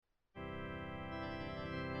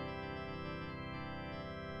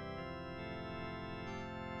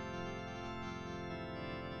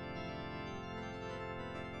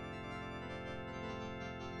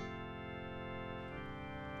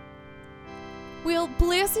Well,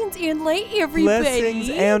 blessings and light, everybody. Blessings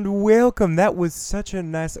and welcome. That was such a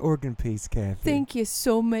nice organ piece, Kathy. Thank you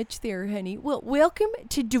so much there, honey. Well, welcome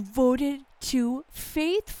to Devoted to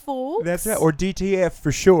Faith, folks. That's right, or DTF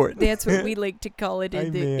for short. That's what we like to call it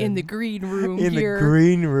in the green room here. In the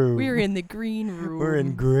green room. We're in the green room. We're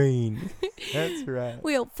in green. That's right.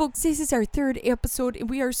 Well, folks, this is our third episode, and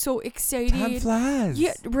we are so excited. Time flies.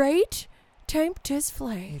 Yeah, right? Time does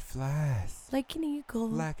fly. It flies. Like an eagle.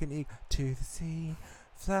 Like an eagle to the sea.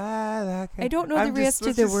 Fly like an I don't know the rest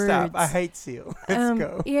of the words. Stop. I hate seal. Let's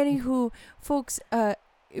go. Anywho, folks,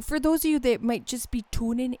 for those of you that might just be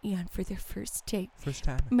tuning in for the first time.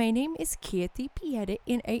 My name is Kathy Pieta,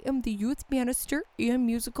 and I am the youth minister and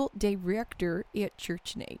musical director at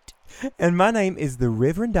Church Night. And my name is the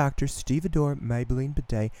Reverend Dr. Stevedore Maybelline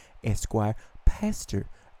Bidet, Esquire, pastor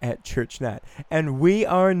at Church Night. And we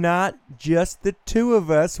are not just the two of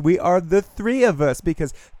us, we are the three of us,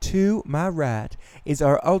 because to my right is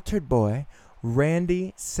our altered boy,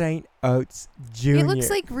 Randy St. Oates Jr. It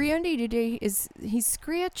looks like Randy today he's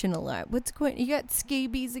scratching a lot. What's going? You got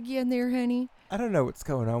scabies again there, honey? I don't know what's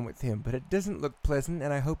going on with him, but it doesn't look pleasant,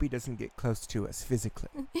 and I hope he doesn't get close to us physically.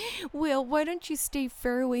 Well, why don't you stay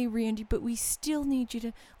far away, Randy, but we still need you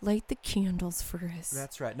to light the candles for us.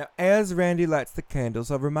 That's right. Now, as Randy lights the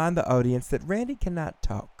candles, I'll remind the audience that Randy cannot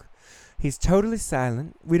talk. He's totally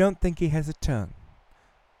silent. We don't think he has a tongue.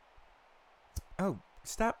 Oh,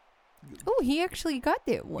 stop. Oh, he actually got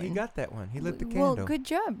that one. He got that one. He lit the candle. Well, good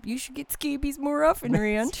job. You should get scabies more often,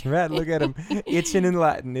 Rand. Right, look at him. Itching and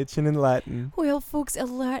lighting. Well, folks, a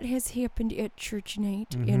lot has happened at Church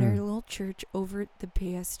Night in our little church over the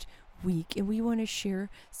past week, and we want to share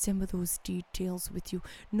some of those details with you.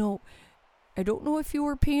 No, I don't know if you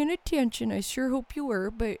were paying attention. I sure hope you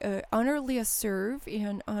were. But on our listserv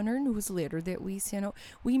and on our newsletter that we sent out,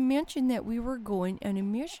 we mentioned that we were going on a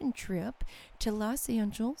mission trip to Los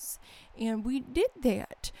Angeles, and we did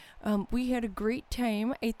that. We had a great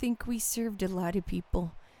time. I think we served a lot of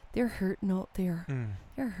people. They're hurting out there.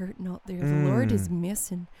 They're hurting out there. The Lord is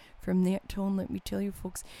missing from that tone, let me tell you,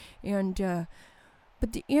 folks. And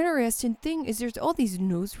but the interesting thing is there's all these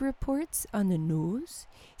news reports on the news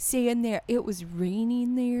saying that it was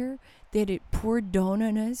raining there, that it poured down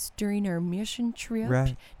on us during our mission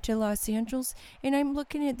trip to Los Angeles. And I'm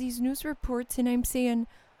looking at these news reports and I'm saying,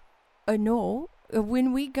 no,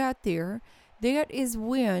 when we got there, that is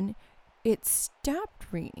when it stopped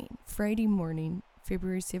raining. Friday morning,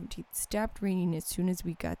 February 17th, stopped raining as soon as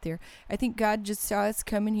we got there. I think God just saw us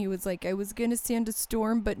coming. He was like, I was going to send a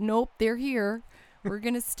storm, but nope, they're here. We're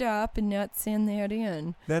going to stop and not send that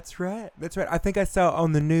in. That's right. I think I saw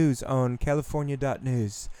on the news on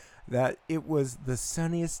California.news that it was the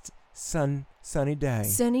sunniest sunny day.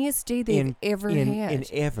 Sunniest day they've ever had.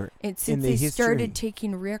 And since they started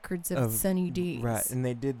taking records of sunny days. Right, and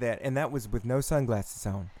they did that. And that was with no sunglasses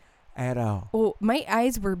on at all. Oh, my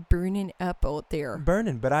eyes were burning up out there.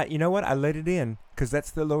 Burning, but you know what? I let it in because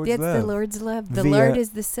that's the Lord's love. That's the Lord's love. The Lord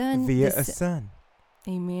is the sun. Via a sun.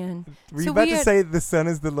 Amen. Were you about to say the Son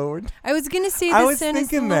is the Lord? I was going to say the Son is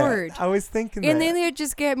the Lord. I was thinking that. And then it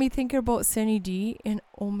just got me thinking about Sunny D. And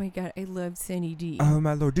oh my God, I love Sunny D. Oh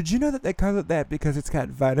my Lord. Did you know that they call it that because it's got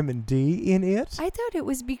vitamin D in it? I thought it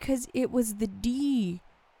was because it was the D.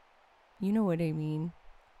 You know what I mean.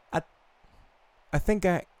 I think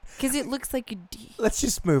because it looks like a D. Let's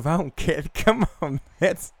just move on, kid. Come on.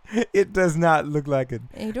 It does not look like a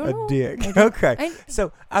dick. Okay.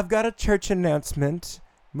 So I've got a church announcement.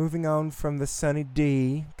 Moving on from the Sunny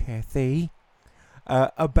D, Kathy,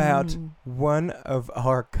 about one of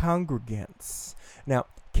our congregants. Now,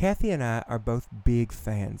 Kathy and I are both big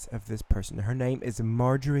fans of this person. Her name is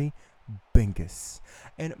Marjorie Bingus.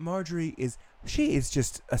 And Marjorie is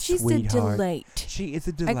just a sweetheart. She's a delight. She is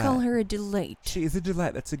a delight. I call her a delight. She is a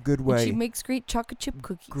delight. That's a good way. And she makes great chocolate chip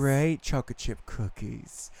cookies. Great chocolate chip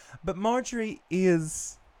cookies. But Marjorie's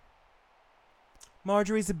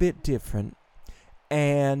a bit different.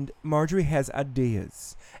 And Marjorie has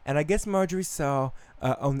ideas. And I guess Marjorie saw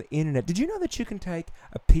on the internet. Did you know that you can take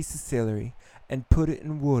a piece of celery and put it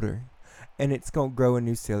in water and it's going to grow a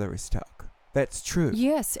new celery stalk? That's true.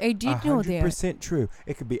 Yes, I did know that. 100% true.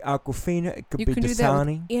 It could be Aquafina. It could be Dasani. You can do that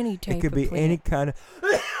with any type of plant. It could be any kind of...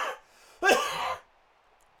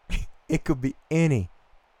 It could be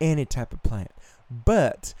any type of plant.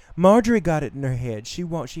 But Marjorie got it in her head. She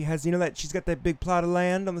has, she's got that big plot of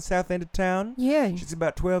land on the south end of town. Yeah. She's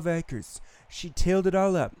about 12 acres. She tilled it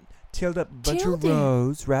all up. Tilled up a bunch of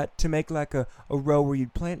rows, right, to make like a row where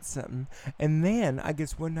you'd plant something. And then, I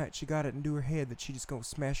guess one night she got it into her head that she just going to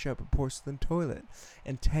smash up a porcelain toilet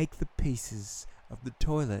and take the pieces of the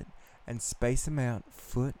toilet and space them out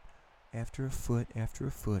foot after a foot after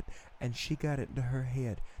a foot, and she got it into her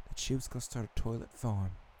head that she was going to start a toilet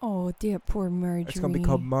farm. Oh, that poor Marjorie. It's going to be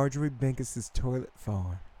called Marjorie Binkus's Toilet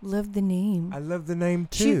Farm. Love the name. I love the name,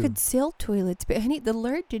 too. She could sell toilets, but honey, the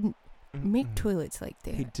Lord didn't make toilets like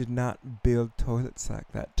that. He did not build toilets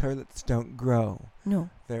like that. Toilets don't grow. No.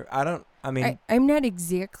 I'm not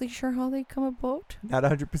exactly sure how they come about. Not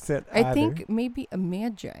 100% I think maybe a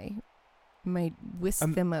magi might whisk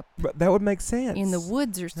them up. But that would make sense. In the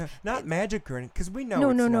woods or something. Not magic or anything, because we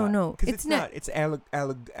know No. Because it's not. It's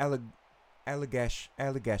allegorical.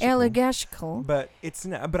 But it's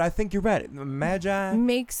not. But I think you're right. The magi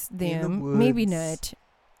makes them in the woods, maybe not.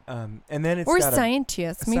 And then it's or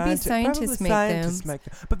scientists. Maybe scientists make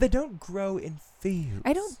them. But they don't grow in fields.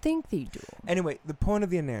 I don't think they do. Anyway, the point of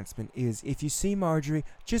the announcement is, if you see Marjorie,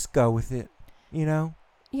 just go with it. You know.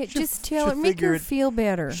 Yeah, just tell her, make her feel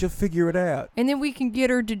better. She'll figure it out. And then we can get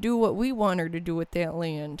her to do what we want her to do with that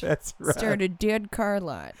land. That's right. Start a dead car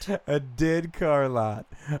lot. A dead car lot.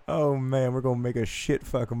 Oh, man, we're going to make a shit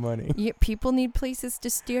fuck of money. Yeah, people need places to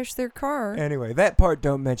stash their car. Anyway, that part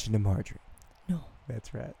don't mention to Marjorie. No.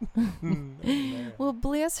 That's right. Well,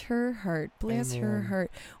 bless her heart. Bless her heart.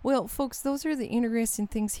 Well, folks, those are the interesting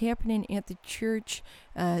things happening at the church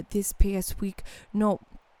this past week. No,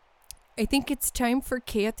 I think it's time for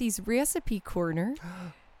Kathy's Recipe Corner.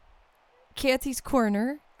 Kathy's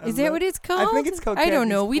Corner. Is that what it's called? I think it's called I don't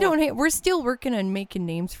know. We're still working on making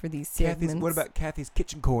names for these segments. What about Kathy's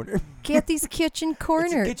Kitchen Corner? Kathy's Kitchen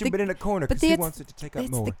Corner. It's a kitchen, but in a corner, because she wants it to take up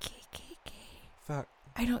more. That's the KKK. Fuck.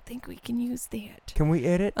 I don't think we can use that. Can we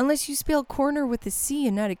edit? Unless you spell corner with a C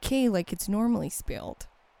and not a K like it's normally spelled.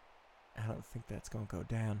 I don't think that's going to go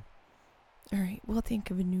down. All right, we'll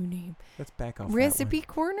think of a new name. Let's back off. Recipe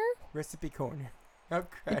Corner? Recipe Corner. Okay.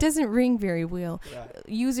 It doesn't ring very well. Right.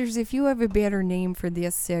 Users, if you have a better name for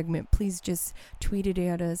this segment, please just tweet it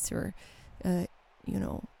at us or,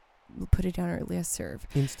 we'll put it on our listserv.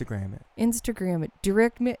 Instagram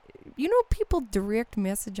it. People direct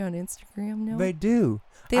message on Instagram now? They do.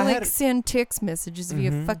 They send text messages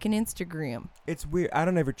via fucking Instagram. It's weird. I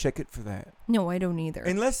don't ever check it for that. No, I don't either.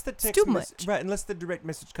 Unless the text it's too much. Right, unless the direct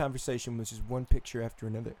message conversation was just one picture after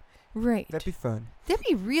another. Right. That'd be fun. That'd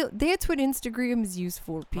be real. That's what Instagram is used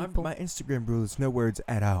for, people. My Instagram rule is no words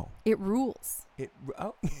at all. It rules.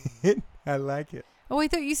 I like it. Oh, I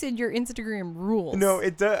thought you said your Instagram rules. No,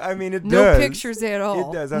 it does. I mean, it does. No pictures at all.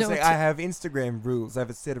 It does. I have Instagram rules. I have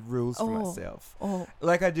a set of rules for myself. Oh.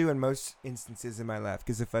 Like I do in most instances in my life.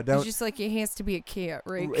 Because if I don't... It's just like it has to be a cat,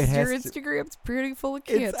 right? Because your Instagram's pretty full of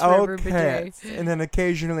cats. It's all cats. And then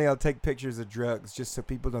occasionally I'll take pictures of drugs just so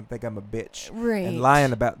people don't think I'm a bitch. Right. And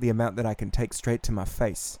lying about the amount that I can take straight to my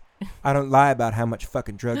face. I don't lie about how much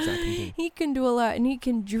fucking drugs I can do. He can do a lot, and he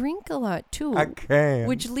can drink a lot, too. I can.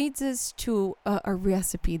 Which leads us to a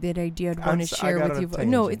recipe that I did want to share with you.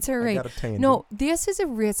 No, it's all right. No, this is a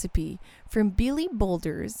recipe from Billy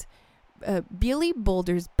Boulder's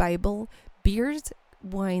Bible, Beers,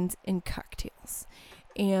 Wines, and Cocktails.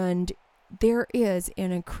 And there is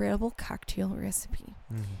an incredible cocktail recipe.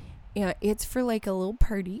 Mm-hmm. Yeah, it's for like a little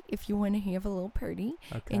party, if you want to have a little party.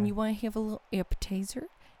 Okay. And you want to have a little appetizer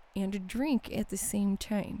and a drink at the same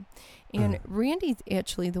time. And Randy's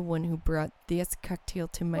actually the one who brought this cocktail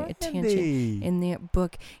to my attention in that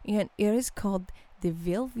book. And it is called the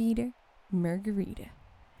Velveeta Margarita.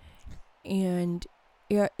 And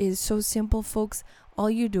it is so simple, folks. All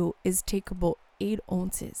you do is take about 8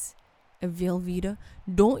 ounces of Velveeta.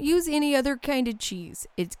 Don't use any other kind of cheese.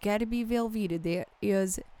 It's got to be Velveeta. That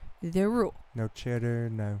is the rule. No cheddar,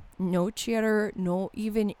 no. No cheddar, no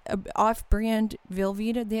even off-brand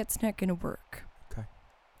Velveeta. That's not going to work. Okay.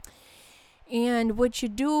 And what you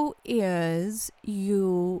do is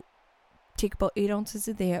you take about 8 ounces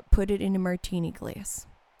of that, put it in a martini glass.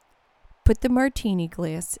 Put the martini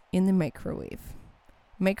glass in the microwave.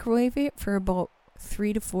 Microwave it for about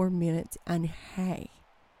 3 to 4 minutes on high.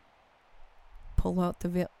 Pull out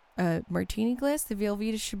the martini glass. The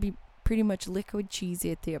Velveeta should be pretty much liquid cheese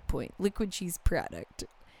at that point. Liquid cheese product.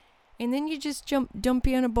 And then you just dump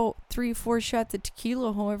in about 3 or 4 shots of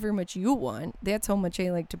tequila, however much you want. That's how much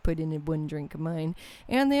I like to put in one drink of mine.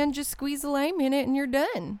 And then just squeeze a lime in it and you're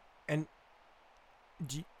done. And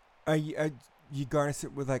you garnish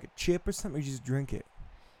it with like a chip or something, or you just drink it?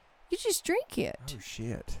 You just drink it. Oh,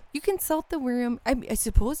 shit. You can salt the worm. I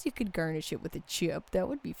suppose you could garnish it with a chip. That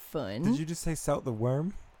would be fun. Did you just say salt the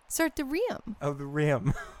worm? Salt the rim. Oh, the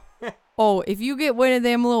rim. Oh, if you get one of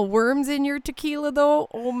them little worms in your tequila, though,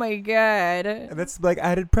 oh my God. That's like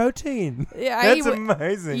added protein. Yeah, that's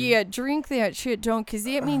amazing. Yeah, drink that shit, don't, because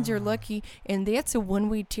that means you're lucky, and that's a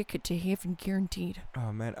one-way ticket to heaven guaranteed.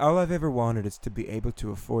 Oh, man, all I've ever wanted is to be able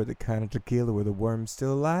to afford the kind of tequila where the worm's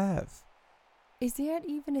still alive. Is that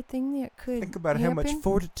even a thing that could Think about happen? how much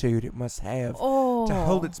fortitude it must have to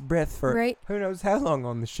hold its breath for who knows how long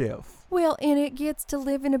on the shelf. Well, and it gets to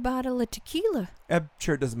live in a bottle of tequila. I'm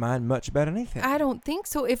sure it doesn't mind much about anything. I don't think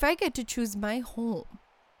so. If I get to choose my home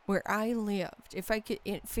where I lived, if I could,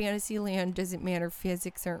 in Fantasyland, doesn't matter,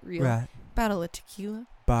 physics aren't real. Right. Bottle of tequila.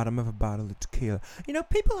 Bottom of a bottle of tequila. You know,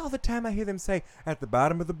 people all the time, I hear them say, at the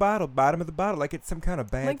bottom of the bottle, like it's some kind of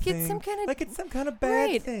bad thing. It's some kind of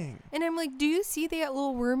bad thing. And I'm like, do you see that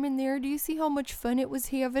little worm in there? Do you see how much fun it was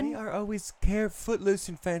having? They are always footloose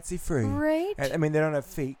and fancy free. Right. I mean, they don't have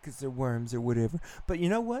feet because they're worms or whatever. But you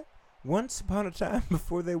know what? Once upon a time,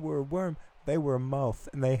 before they were a worm, they were a moth,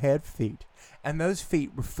 and they had feet. And those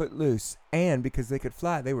feet were footloose. And because they could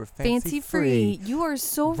fly, they were fancy free. You are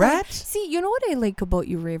so right. See, you know what I like about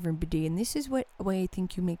you, Reverend Bidet, and this is why I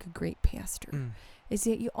think you make a great pastor, is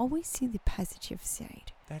that you always see the positive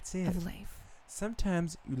side of life.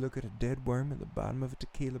 Sometimes you look at a dead worm at the bottom of a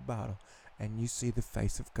tequila bottle, and you see the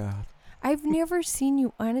face of God. I've never seen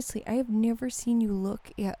you, honestly, I have never seen you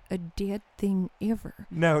look at a dead thing ever.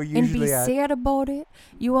 No, usually and be sad about it.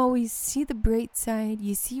 You always see the bright side.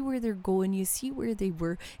 You see where they're going. You see where they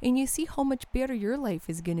were. And you see how much better your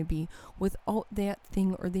life is going to be without that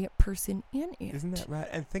thing or that person in it. Isn't that right?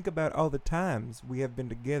 And think about all the times we have been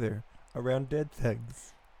together around dead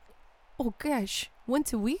things. Oh, gosh.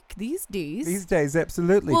 Once a week these days. These days,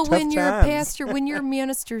 absolutely. Well, tough when you're times. a pastor, when you're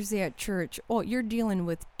ministers at church, you're dealing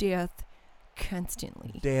with death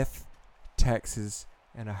constantly. Death, taxes,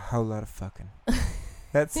 and a whole lot of fucking.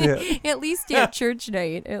 That's it. At least at church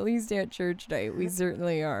night. We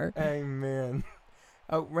certainly are. Amen.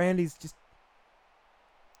 Oh, Randy just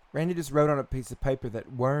wrote on a piece of paper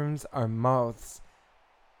that worms are moths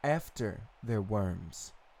after they're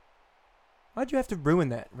worms. Why'd you have to ruin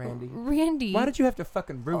that, Randy? Randy. Why did you have to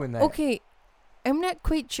fucking ruin that? Okay, I'm not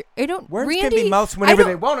quite sure. Worms Randy, can be moths whenever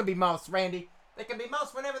they want to be moths, Randy. They can be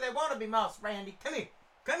moths whenever they want to be moths, Randy. Come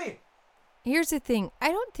here. Here's the thing. I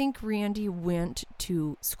don't think Randy went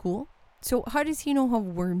to school. So how does he know how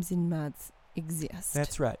worms and moths exist?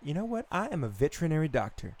 That's right. You know what? I am a veterinary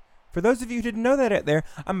doctor. For those of you who didn't know that out there,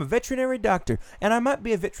 I'm a veterinary doctor. And I might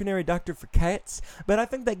be a veterinary doctor for cats, but I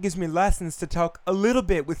think that gives me license to talk a little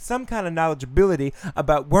bit with some kind of knowledgeability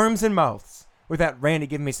about worms and moths without Randy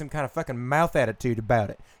giving me some kind of fucking mouth attitude about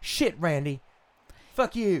it. Shit, Randy.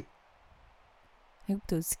 Fuck you. I hope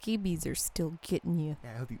those scabies are still getting you.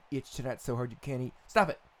 Yeah, I hope you itch tonight so hard you can't eat. Stop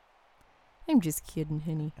it. I'm just kidding,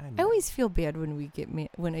 honey. I always feel bad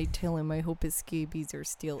when I tell him I hope his scabies are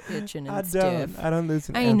still itching and stiff. I don't lose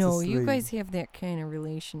an ounce of sleep. I know, you guys have that kind of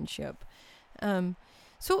relationship.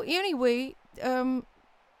 So anyway,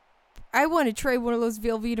 I want to try one of those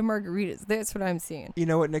Velveeta margaritas. That's what I'm saying. You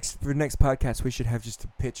know what? For next podcast, we should have just a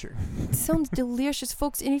picture. It sounds delicious,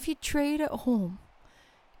 folks. And if you try it at home,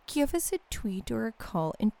 give us a tweet or a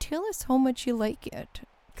call and tell us how much you like it.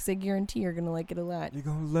 Because I guarantee you're going to like it a lot. You're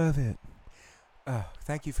going to love it. Oh,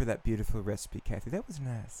 thank you for that beautiful recipe, Kathy. That was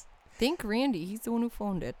nice. Thank Randy. He's the one who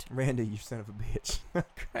phoned it. Randy, you son of a bitch.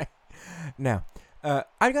 Okay. Now,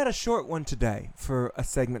 I got a short one today for a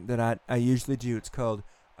segment that I usually do. It's called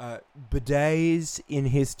Bidets in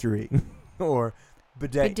History. Or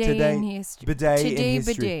Bidet in history. Bidet in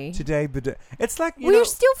history. Today bidet. It's like, we're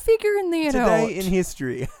still figuring that out. Today in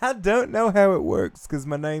history. I don't know how it works because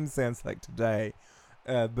my name sounds like today.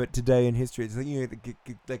 But today in history, it's like you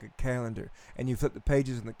get like a calendar, and you flip the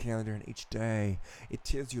pages on the calendar, and each day it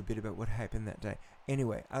tells you a bit about what happened that day.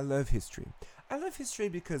 Anyway, I love history. I love history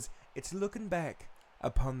because it's looking back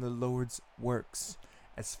upon the Lord's works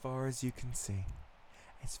as far as you can see.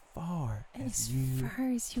 As far as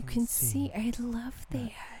you can see. I love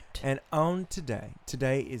that. And on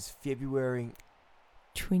today is February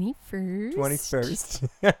 21st.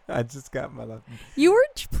 I just got my love. You were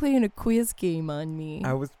playing a quiz game on me.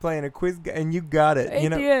 I was playing a quiz game, and you got it. I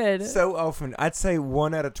did. So often, I'd say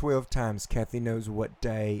 1 out of 12 times, Kathy knows what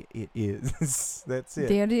day it is. That's it.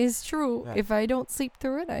 That is true. Right. If I don't sleep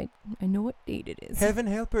through it, I know what date it is. Heaven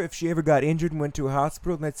help her if she ever got injured and went to a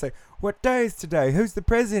hospital, and they'd say, "What day is today? Who's the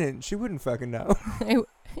president?" She wouldn't fucking know.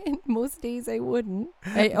 Most days I wouldn't.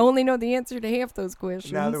 I only know the answer to half those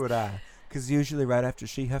questions. Neither would I. Because usually right after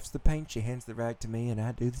she huffs the paint, she hands the rag to me, and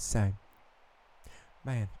I do the same.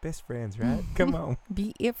 Man, best friends, right? Come on.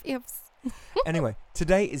 BFFs. Anyway,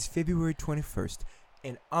 today is February 21st.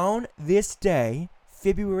 And on this day,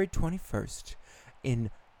 February 21st in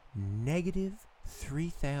negative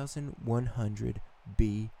 3,100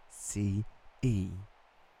 BCE.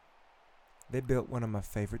 They built one of my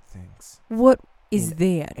favorite things. What is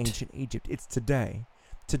that? Ancient Egypt. It's today.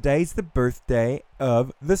 Today's the birthday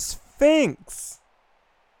of the Sphinx.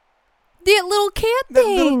 That little cat thing.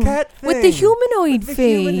 That little cat thing. With the humanoid with face.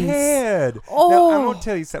 The human head. Oh. Now, I'm going to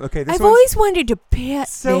tell you something. Okay, I've always wanted to pet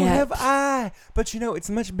so that. have I. But, it's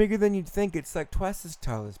much bigger than you'd think. It's like twice as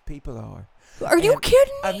tall as people are. Are you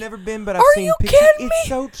kidding me? I've never been, but I've seen you pictures. Kidding me? It's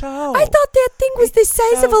so tall. I thought that thing was the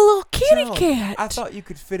size of a little kitty cat. I thought you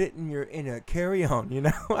could fit it in a carry-on,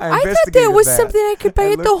 I thought that was something I could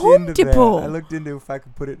buy at the Home Depot. I looked into if I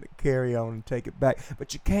could put it in a carry-on and take it back,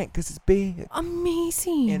 but you can't because it's big.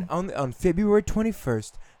 Amazing. And on February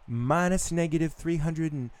 21st, minus negative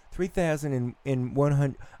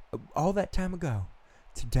 3,100, all that time ago,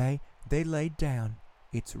 today they laid down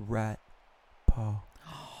its right paw.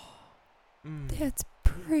 That's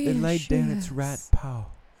precious. They laid down its right paw.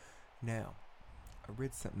 Now, I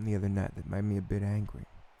read something the other night that made me a bit angry.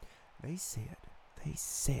 They said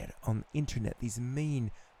on the internet, these mean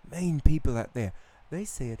people out there, they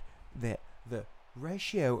said that the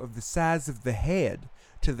ratio of the size of the head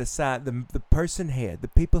to the size, the person head, the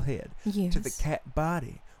people head, to the cat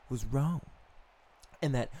body was wrong.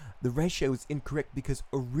 And that the ratio is incorrect because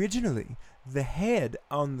originally the head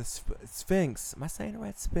on the Sphinx, am I saying it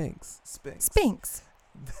right? Sphinx.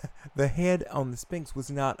 The head on the Sphinx was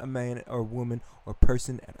not a man or woman or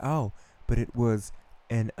person at all, but it was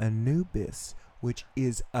an Anubis, which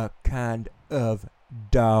is a kind of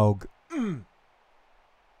dog.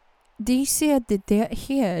 They said that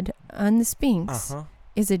head on the Sphinx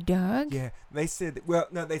is a dog? Yeah, they said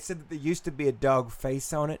that there used to be a dog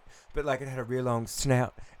face on it, but like it had a real long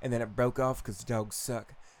snout, and then it broke off because dogs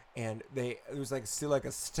suck, and it was still like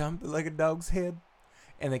a stump, like a dog's head,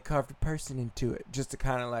 and they carved a person into it just to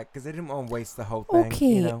kind of because they didn't want to waste the whole thing.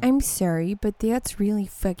 Okay, I'm sorry, but that's really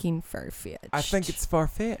fucking far-fetched. I think it's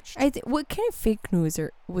far-fetched. What kind of fake news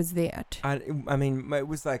was that? I mean, it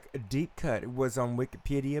was like a deep cut. It was on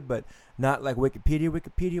Wikipedia, but not like Wikipedia.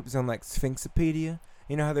 It was on Sphinxopedia.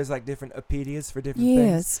 You know how there's different Apedias for different things?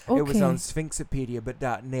 Yes, okay. It was on Sphinxopedia, but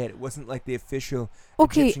 .net. It wasn't like the official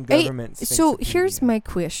Egyptian government Sphinxopedia. So here's my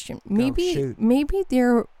question. Maybe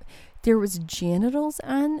there was genitals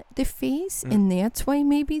on the face, and that's why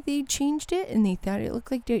maybe they changed it, and they thought it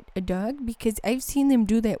looked like a dog, because I've seen them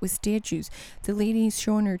do that with statues. The lady's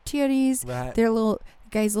showing her titties, right. Their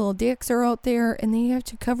guys' little dicks are out there, and they have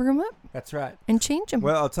to cover them up. That's right. And change them.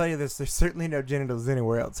 Well, I'll tell you this. There's certainly no genitals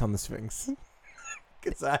anywhere else on the Sphinx.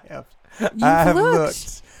 Because I have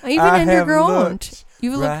looked. Even underground.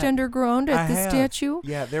 You right. looked underground at the statue?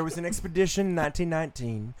 Yeah, there was an expedition in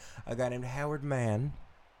 1919. A guy named Howard Mann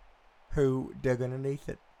who dug underneath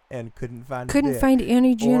it and couldn't find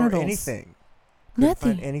any genitals. Or anything.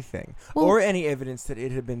 Nothing. Find anything. Or any evidence that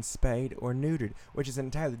it had been spayed or neutered, which is an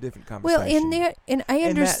entirely different conversation. Well, and I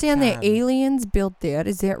understand that aliens built that.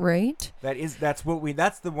 Is that right? That's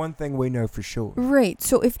the one thing we know for sure. Right.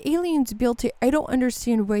 So if aliens built it, I don't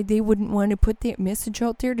understand why they wouldn't want to put that message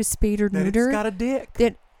out there to spade or neuter. That it's got a dick.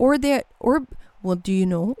 Well, do you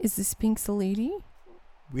know? Is the Sphinx a lady?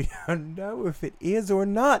 We don't know if it is or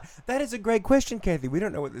not. That is a great question, Kathy. We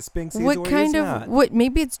don't know what the Sphinx is or is not.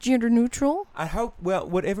 Maybe it's gender neutral? I hope,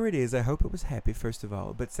 whatever it is, I hope it was happy, first of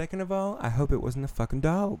all. But second of all, I hope it wasn't a fucking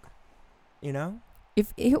dog. You know?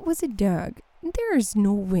 If it was a dog, there is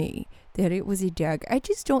no way that it was a dog. I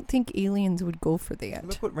just don't think aliens would go for that.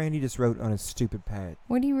 Look what Randy just wrote on his stupid pad.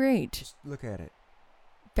 What did he write? Just look at it.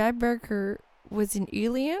 Bob Barker was an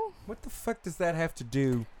alien? What the fuck does that have to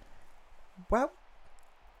do? Well...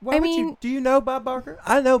 do you know Bob Barker?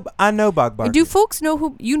 I know Bob Barker. Do folks know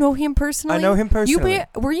who you know him personally? I know him personally.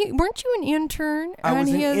 Weren't you an intern? I was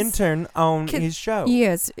an intern on his show.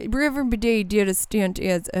 Yes, Reverend Bidet did a stint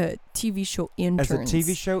as a TV show intern. As a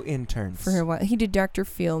TV show intern for a while. He did Dr.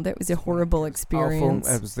 Phil. That was a horrible experience.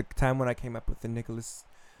 Awful. It was the time when I came up with the Nicolas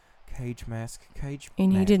Cage mask.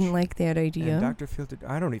 And he didn't like that idea. And Dr. Phil did.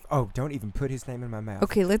 Don't even put his name in my mouth.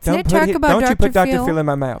 Okay, let's not talk about Dr. Phil. Don't you put Dr. Phil in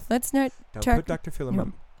my mouth. Let's not Don't put Dr. Phil in my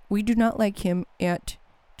mouth. We do not like him at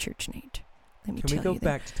Church Night. Let me tell you that. Can we go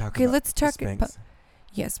back to talk about Okay, let's talk about...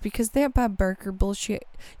 Yes, because that Bob Barker bullshit,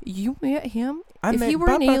 you met him? If he were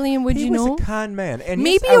an alien, would you know? He was a kind man. And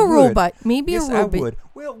maybe a robot. Maybe a robot. I would.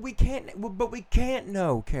 Well, we can't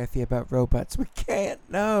know, Kathy, about robots. We can't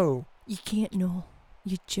know. You can't know.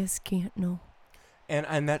 You just can't know.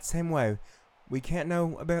 And that same way, we can't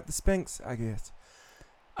know about the Sphinx, I guess.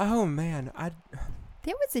 Oh, man,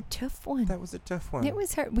 That was a tough one. That was a tough one. It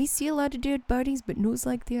was hard. We see a lot of dead bodies, but news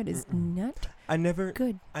like that is not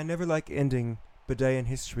good. I never like ending Bidet in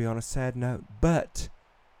history on a sad note, but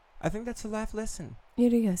I think that's a life lesson.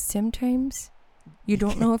 It is. Sometimes you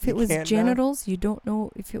don't know if it was genitals. You don't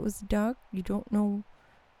know if it was a dog. You don't know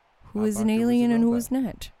who is an alien and who is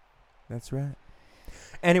not. That's right.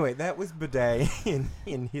 Anyway, that was Bidet in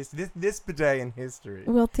this Bidet in history.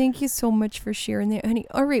 Well, thank you so much for sharing that, honey.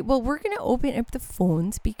 All right, well, we're going to open up the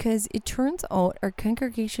phones because it turns out our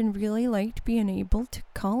congregation really liked being able to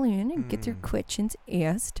call in and get their questions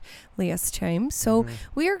asked last time. So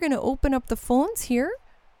we are going to open up the phones here.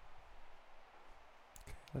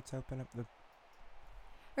 Let's open up the...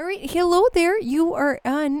 All right, hello there. You are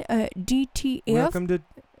on DTF.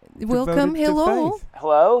 Welcome, hello.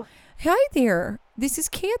 Hello? Hi there. This is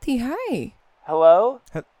Kathy. Hi. Hello?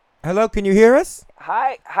 Hello, can you hear us?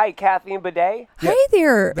 Hi, Kathy and Bidet. Yeah, hi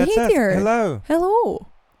there. That's hey us. there. Hello. Hello.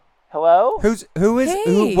 Hello?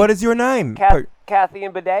 Hey. What is your name? Kathy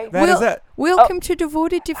and Bidet. Welcome to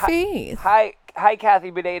Devoted to Faith. Hi,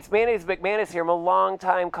 Kathy Bidet. It's Mayonnaise McManus here. I'm a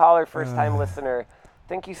long-time caller, first-time listener.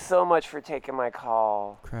 Thank you so much for taking my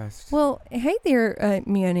call. Christ. Well, hey there,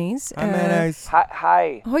 Mayonnaise. Hi, Mayonnaise.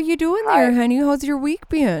 Hi. How you doing there, honey? How's your week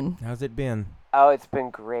been? How's it been? Oh, it's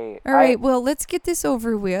been great. All right, well, let's get this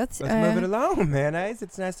over with. Let's move it along, Mayonnaise.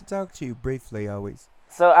 It's nice to talk to you briefly, always.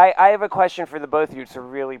 So I have a question for the both of you. It's a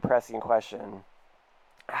really pressing question.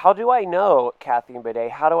 How do I know, Kathy and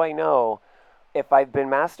Bidet, how do I know if I've been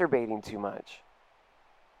masturbating too much?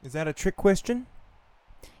 Is that a trick question?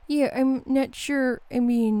 Yeah, I'm not sure. I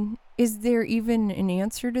mean, is there even an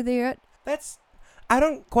answer to that? I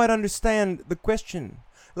don't quite understand the question.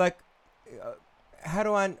 Like, how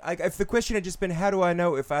do I, if the question had just been, how do I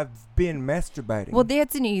know if I've been masturbating? Well,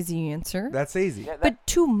 that's an easy answer. That's easy. Yeah, but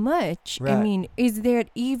too much, right. I mean, is that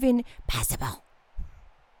even possible?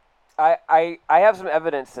 I have some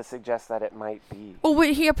evidence to suggest that it might be. Well,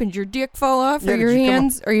 what happened? Your dick fall off, or your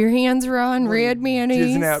hands are on red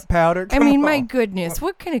mayonnaise? Jizzing out powder. My goodness,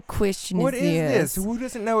 what kind of question is this? What is this? Who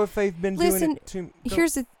doesn't know if they've been doing it too?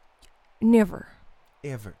 Here's never.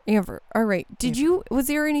 Ever. All right. Was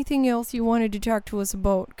there anything else you wanted to talk to us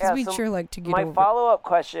about? Because we'd sure like to get over. My follow-up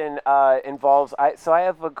question involves, I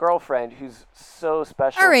have a girlfriend who's so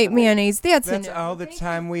special. All right, Mayonnaise, that's all the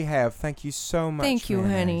time we have. Thank you so much, Thank you,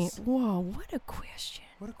 Mayonnaise. honey. Whoa, what a question.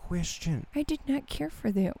 What a question. I did not care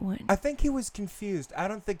for that one. I think he was confused. I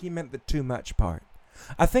don't think he meant the too much part.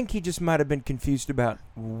 I think he just might have been confused about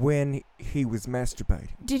when he was masturbating.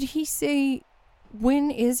 Did he say...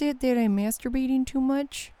 When is it that I'm masturbating too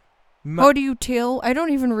much? How do you tell? I don't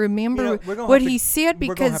even remember what he said because...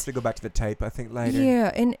 We're going to have to go back to the tape, I think, later.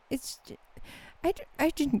 Yeah, and it's... I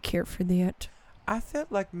didn't care for that. I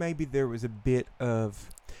felt like maybe there was a bit of...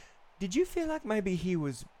 Did you feel like maybe he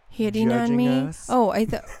was hitting on me? Us? Oh, I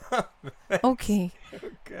thought... Okay.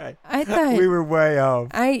 Okay. I thought... We were way off.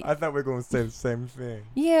 I thought we were going to say the same thing.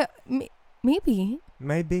 Yeah, maybe.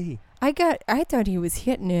 Maybe. I thought he was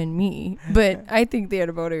hitting on me, but I think that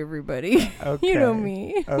about everybody. Okay. You know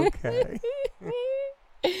me. Okay.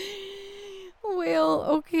 Well,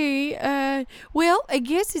 okay. Well, I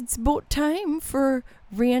guess it's about time for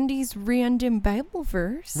Randy's random Bible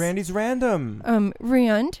verse. Randy's random.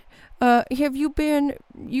 Rand, you've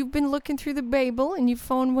been looking through the Bible and you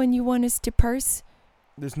found one you want us to parse?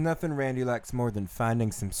 There's nothing Randy likes more than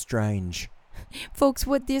finding some strange. Folks,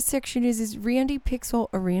 what this section is Randy picks out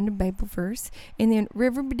a random Bible verse, and then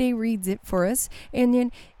Reverend Bidet reads it for us, and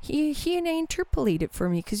then he and I interpolate it for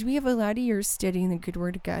me, because we have a lot of years studying the good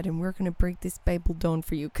Word of God, and we're going to break this Bible down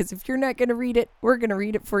for you, because if you're not going to read it, we're going to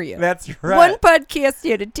read it for you. That's right. One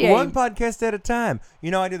podcast at a time. One podcast at a time.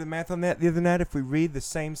 You know, I did the math on that the other night. If we read the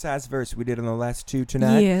same size verse we did on the last two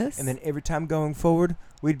tonight, yes, and then every time going forward,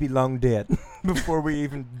 we'd be long dead before we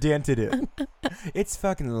even dented it. It's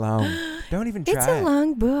fucking long. Don't even try. It's a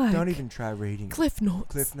long book. Don't even try reading. Cliff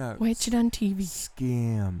Notes. Watch it on TV.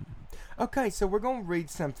 Skim. Okay, so we're going to read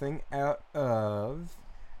something out of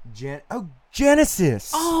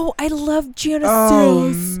Genesis. Oh, I love Genesis.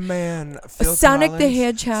 Oh, man. Phil Sonic Collins. the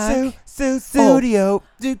Hedgehog. Studio.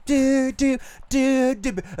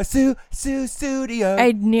 Studio.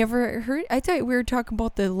 I'd never heard. I thought we were talking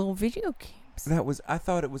about the little video games. I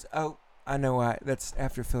thought it was, I know that's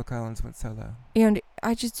after Phil Collins went solo. And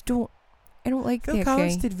I just don't like Phil that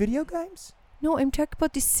Collins guy. did video games? No, I'm talking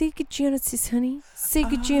about the Sega Genesis, honey.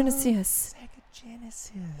 Sega Genesis. Sega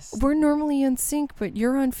Genesis. We're normally in sync, but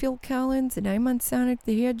you're on Phil Collins and I'm on Sonic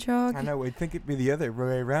the Hedgehog. I know, we'd think it'd be the other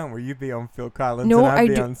way around, where you'd be on Phil Collins and I'd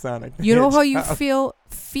be on Sonic the You know Hedgehog. how you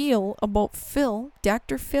feel about Phil,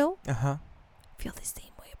 Dr. Phil? Uh-huh. Feel the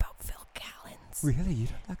same way about Phil Collins. Really? You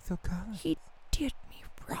don't like Phil Collins? He did me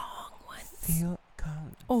wrong once. Phil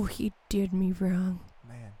Collins. Oh, he did me wrong.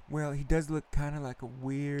 Man. Well, he does look kind of like a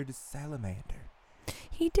weird salamander.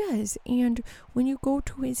 He does. And when you go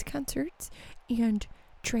to his concerts and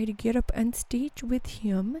try to get up on stage with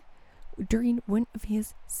him during one of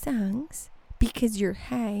his songs because you're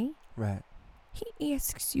high, right, he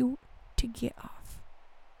asks you to get off.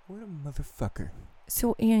 What a motherfucker.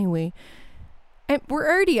 So anyway, we're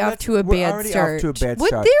already off to a bad start.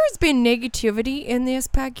 There's been negativity in this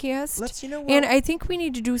podcast. You know what? And I think we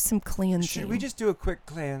need to do some cleansing. Should we just do a quick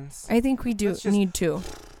cleanse? I think we need to.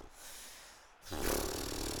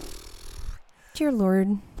 Dear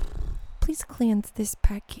Lord, please cleanse this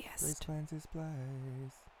podcast. Please cleanse this place.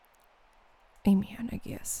 Amen, I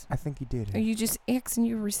guess. I think he did. Are you just asking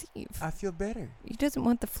you to receive? I feel better. He doesn't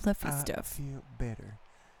want the fluffy stuff. I feel better.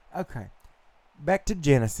 Okay. Back to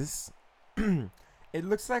Genesis. It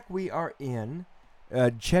looks like we are in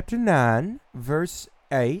chapter 9, verse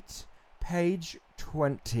 8, page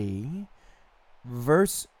 20,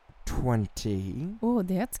 verse 20. Oh,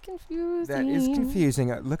 that's confusing. That is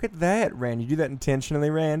confusing. Look at that, Randy. You do that intentionally,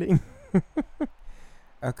 Randy?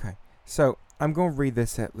 Okay. So, I'm going to read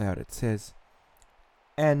this out loud. It says,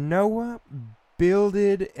 "And Noah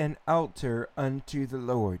builded an altar unto the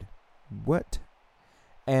Lord." What?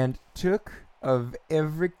 "And took of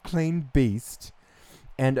every clean beast,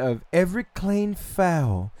 and of every clean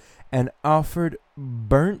fowl, and offered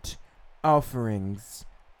burnt offerings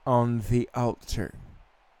on the altar."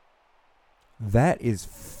 That is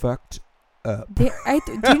fucked up.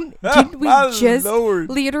 Didn't we just Lord.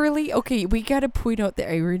 literally? Okay, we got to point out the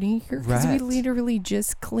irony here because we Right. literally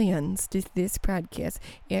just cleansed this podcast.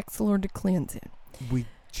 Ask the Lord to cleanse it. We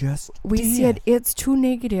said it's too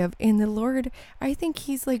negative, and the Lord, I think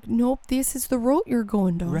He's like, nope, this is the road you're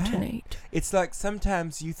going down tonight. It's like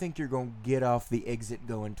sometimes you think you're going to get off the exit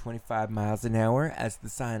going 25 miles an hour as the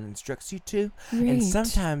sign instructs you to. Right. And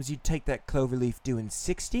sometimes you take that cloverleaf doing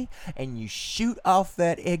 60 and you shoot off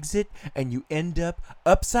that exit and you end up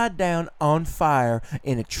upside down on fire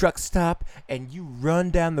in a truck stop, and you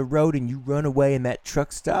run down the road and you run away, and that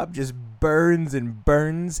truck stop just burns and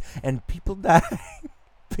burns and people die.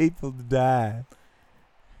 People die.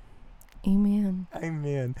 Amen.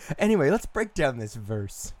 Amen. Anyway, let's break down this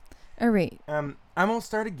verse. All right. I'm going to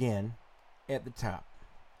start again at the top.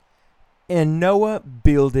 "And Noah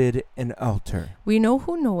builded an altar." We know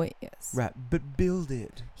who Noah is. Right, but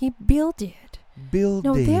builded. He builded. Builded.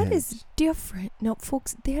 No, that is different. No,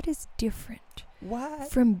 folks, that is different. Why?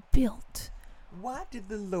 From built. Why did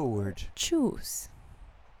the Lord choose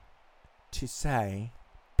to say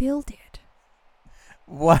builded?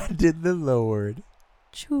 Why did the Lord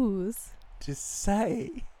choose to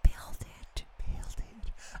say build it? Build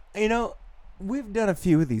it. You know, we've done a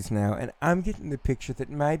few of these now, and I'm getting the picture that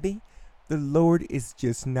maybe the Lord is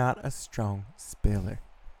just not a strong speller.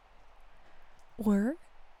 Or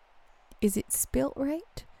is it spelt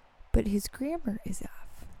right, but his grammar is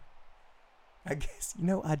off? I guess,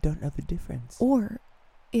 I don't know the difference. Or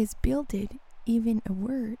is builded even a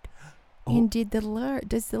word? Oh. And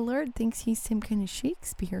does the Lord thinks he's some kind of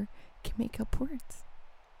Shakespeare, can make up words?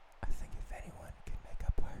 I think if anyone can make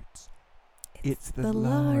up words, it's the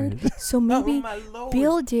Lord. So maybe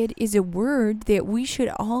builded is a word that we should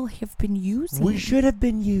all have been using. We should have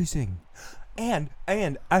been using. And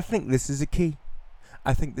I think this is a key.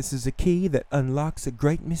 I think this is a key that unlocks a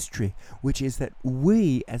great mystery, which is that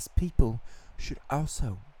we as people should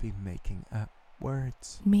also be making up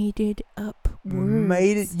words. Made up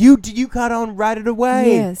words. You caught on right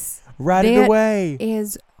away. Yes. Right away. That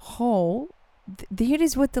is how. That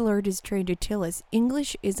is what the Lord is trying to tell us.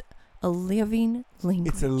 English is a living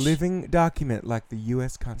language. It's a living document like the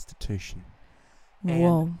U.S. Constitution.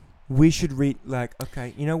 Whoa. And we should read,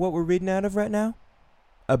 okay, you know what we're reading out of right now?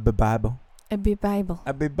 A Bible. A Bible.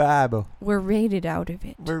 A Bible. We're rated out of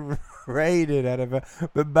it. We're rated out of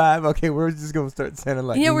a Bible. Okay, we're just going to start sounding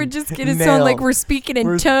like we're just going to sound like we're speaking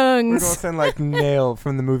in tongues. We're going to sound like Nail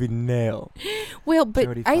from the movie Nail. Well,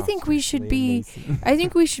 but I think we should pay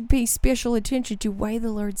special attention to why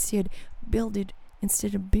the Lord said builded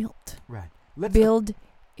instead of built. Right. Build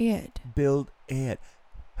it. Build it.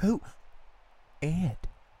 Who? Ed.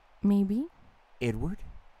 Maybe. Edward?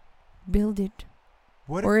 Build it.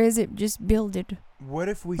 Or is it just builded? What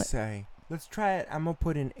if we say, let's try it. I'm going to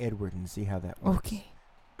put in Edward and see how that works. Okay.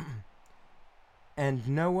 "And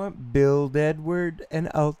Noah build Edward an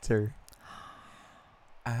altar."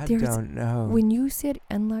 I don't know. When you said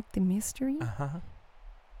unlock the mystery, uh-huh.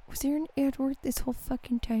 Was there an Edward this whole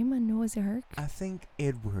fucking time on Noah's Ark? I think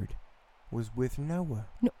Edward was with Noah.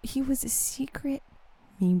 No, he was a secret,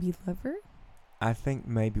 maybe lover. I think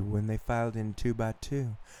maybe when they filed in 2 by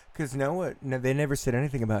 2. Because they never said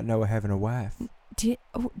anything about Noah having a wife. They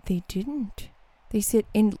didn't. They said,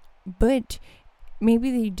 but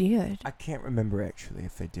maybe they did. I can't remember actually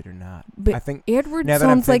if they did or not. But I think Edward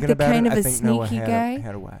sounds like the kind of a Noah sneaky guy.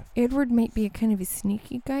 had a wife. Edward might be a kind of a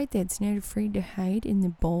sneaky guy that's not afraid to hide in the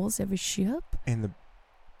bowels of a ship. In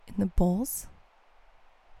the bowls?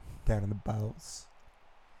 Down in the bowels.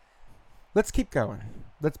 Let's keep going.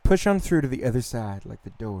 Let's push on through to the other side, like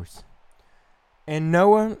the doors. And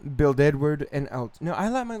Noah built Edward an altar. No, I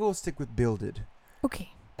let my little stick with builded.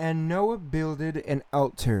 Okay. And Noah builded an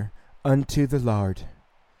altar unto the Lord,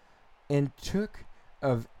 and took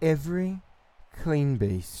of every clean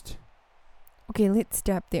beast. Okay, let's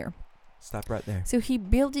stop there. Stop right there. So he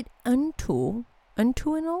builded unto an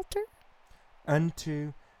altar?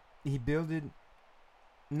 He builded,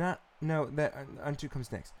 unto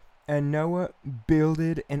comes next. And Noah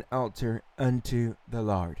builded an altar unto the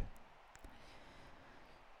Lord.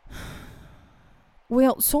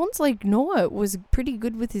 Well, sounds like Noah was pretty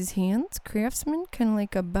good with his hands, craftsman, kind of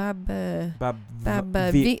like a Bob Villa.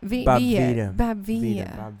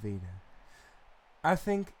 I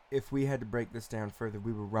think if we had to break this down further,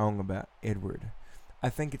 we were wrong about Edward. I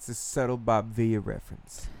think it's a subtle Bob Villa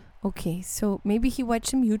reference. Okay, so maybe he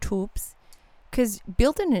watched some YouTubes, because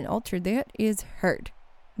building an altar, that is hard.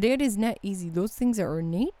 That is not easy. Those things are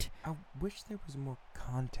ornate. I wish there was more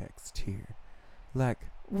context here. Like,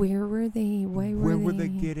 where were they? Why were they? Where were they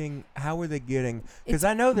getting? How were they getting? Because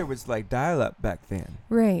I know there was like dial-up back then.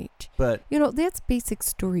 Right. But that's basic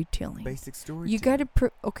storytelling. You got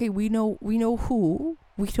to. Okay, we know who,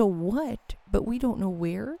 we know what, but we don't know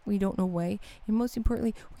where. We don't know why, and most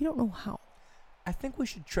importantly, we don't know how. I think we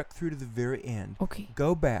should truck through to the very end. Okay.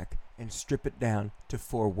 Go back and strip it down to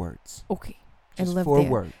 4 words. Okay. Just I love 4 that.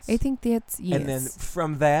 words. I think that's yes. And then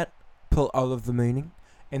from that, pull all of the meaning.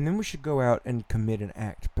 And then we should go out and commit an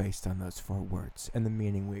act based on those 4 words and the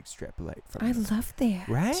meaning we extrapolate from I them. love that.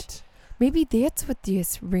 Right? Maybe that's what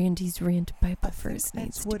this Randy's Rant Bible verse needs to be.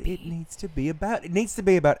 That's what it needs to be about. It needs to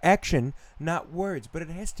be about action, not words. But it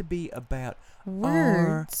has to be about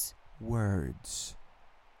words. Our words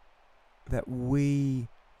that we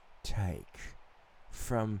take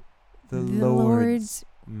from the Lord's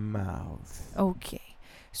mouth. Okay.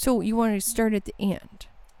 So you want to start at the end?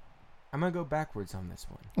 I'm going to go backwards on this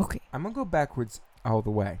one. Okay. I'm going to go backwards all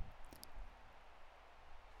the way.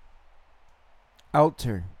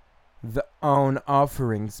 Altar, the own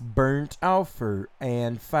offerings, burnt offer,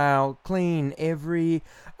 and fowl clean, every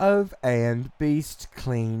of and beast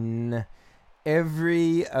clean,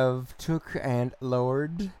 every of took and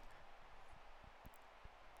Lord,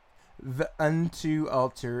 the unto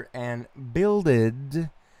altar, and builded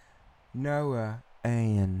Noah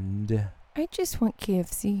and... I just want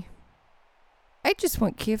KFC.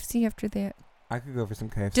 After that. I could go for some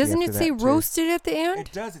KFC. Doesn't it say roasted at the end?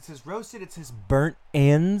 It does. It says roasted. It says burnt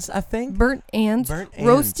ends, I think. Burnt ends.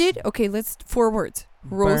 Roasted? Okay, let's 4 words.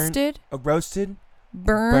 Roasted. Roasted.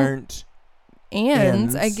 Burnt.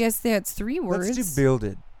 Ends. I guess that's 3 words. Let's do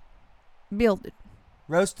builded. Builded.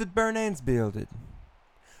 Roasted burnt ends builded.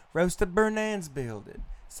 Roasted burnt ends builded.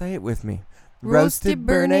 Say it with me. Roasted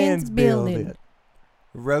burnt ends builded.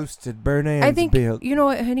 Roasted burnt ends I think, built. you know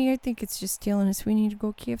what, honey? I think it's just telling us we need to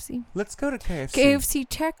go KFC. Let's go to KFC. KFC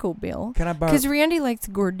Taco Bell. Can I borrow? Because Randy likes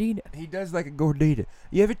gordita. He does like a gordita.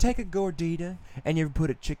 You ever take a gordita and you ever put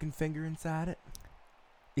a chicken finger inside it?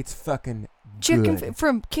 It's fucking good.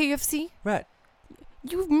 From KFC? Right.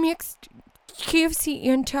 You've mixed KFC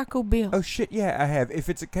and Taco Bell. Oh, shit, yeah, I have. If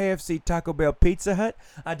it's a KFC, Taco Bell, Pizza Hut,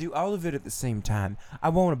 I do all of it at the same time. I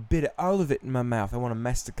want to bit all of it in my mouth. I want to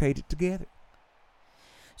masticate it together.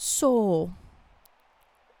 So,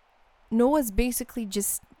 Noah's basically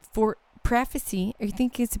just for prophecy. I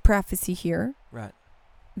think it's a prophecy here. Right.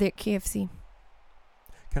 That KFC.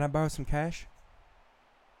 Can I borrow some cash?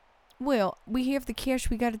 Well, we have the cash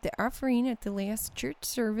we got at the offering at the last church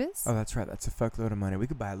service. Oh, that's right. That's a fuckload of money. We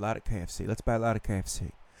could buy a lot of KFC. Let's buy a lot of KFC.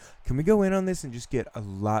 Can we go in on this and just get a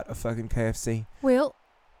lot of fucking KFC? Well,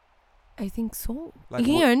 I think so. Like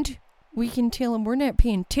and we can tell them we're not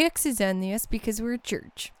paying taxes on this because we're a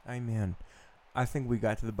church. Amen. I think we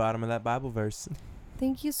got to the bottom of that Bible verse.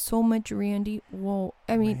 Thank you so much, Randy. Whoa.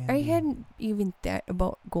 I mean, I hadn't even thought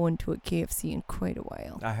about going to a KFC in quite a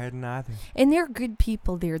while. I hadn't either. And they're good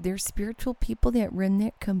people there. They're spiritual people that run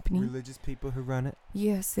that company. Religious people who run it.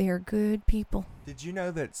 Yes, they are good people. Did you know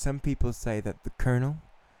that some people say that the Colonel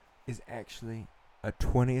is actually a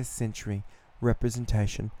 20th century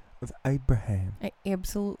representation of Abraham? I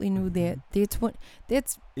absolutely knew that.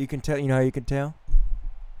 That's you can tell. You know how you can tell?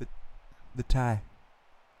 The tie.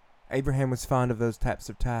 Abraham was fond of those types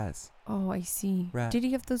of ties. Oh, I see. Right. Did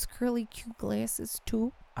he have those curly, cute glasses,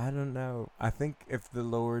 too? I don't know. I think if the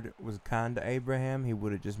Lord was kind to Abraham, he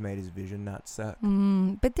would have just made his vision not suck.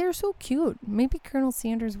 But they're so cute. Maybe Colonel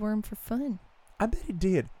Sanders wore them for fun. I bet he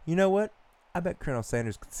did. You know what? I bet Colonel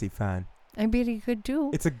Sanders could see fine. I bet he could, too.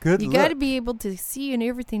 It's a good look. You got to be able to see and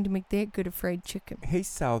everything to make that good a fried chicken. He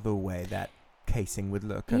saw the way that casing would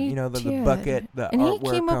look. He the did. bucket, the and artwork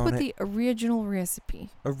he came up on with it. the original recipe.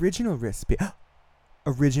 Original recipe.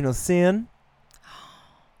 Original sin.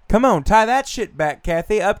 Come on, tie that shit back,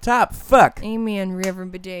 Kathy. Up top. Fuck. Amen,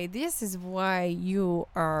 Reverend Bidet. This is why you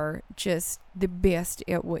are just the best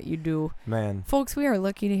at what you do. Man. Folks, we are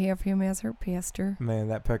lucky to have him as our pastor. Man,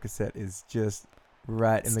 that Percocet is just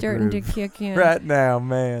right in the Starting groove. to kick in. Right now,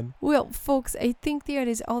 man. Well, folks, I think that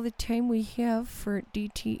is all the time we have for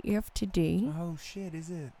DTF today. Oh, shit, is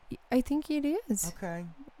it? I think it is. Okay.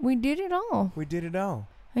 We did it all. We did it all.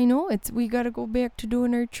 I know. We got to go back to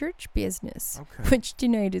doing our church business. Okay. Which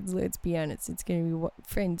tonight is, let's be honest, it's going to be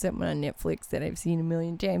finding something on Netflix that I've seen a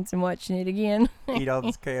million times and watching it again. Eat all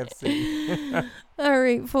this KFC. All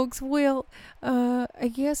right, folks. Well, I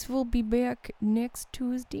guess we'll be back next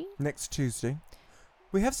Tuesday. Next Tuesday.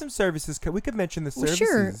 We have some services. We could mention the services.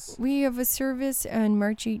 Sure. We have a service on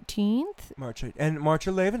March 18th. March 8th. And March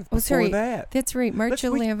 11th. Oh, sorry. Before that. That's right. March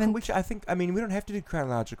 11th. We don't have to do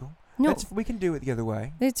chronological. No. We can do it the other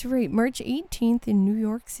way. That's right. March 18th in New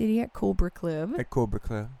York City at Cobra Club. At Cobra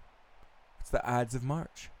Club. It's the Ides of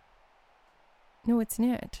March. No, it's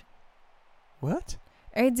not. What?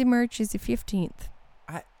 Ides of March is the 15th.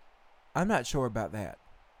 I'm not sure about that.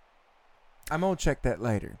 I'm going to check that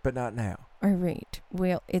later, but not now. All right.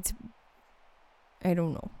 Well, I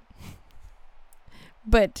don't know.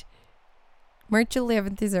 But March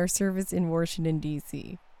 11th is our service in Washington,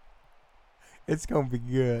 D.C. It's going to be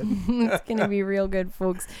good. It's going to be real good,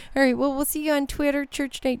 folks. All right. Well, we'll see you on Twitter,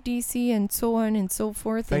 Church Night DC, and so on and so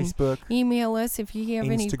forth. Facebook. And email us if you have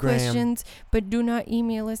any questions, but do not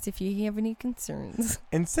email us if you have any concerns.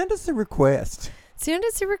 And send us a request. Send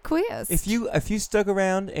us a request. If you stuck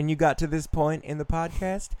around and you got to this point in the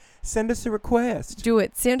podcast, send us a request. Do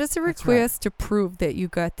it. Send us a request to prove that you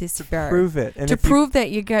got this far. Prove it. And to prove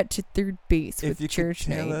that you got to third base with Church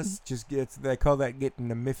Night. If you tell us, they call that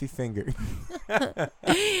getting a miffy finger.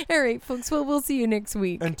 All right, folks. Well, we'll see you next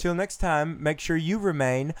week. Until next time, make sure you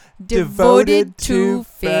remain devoted to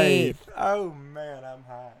faith. Oh, man, I'm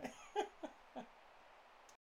high.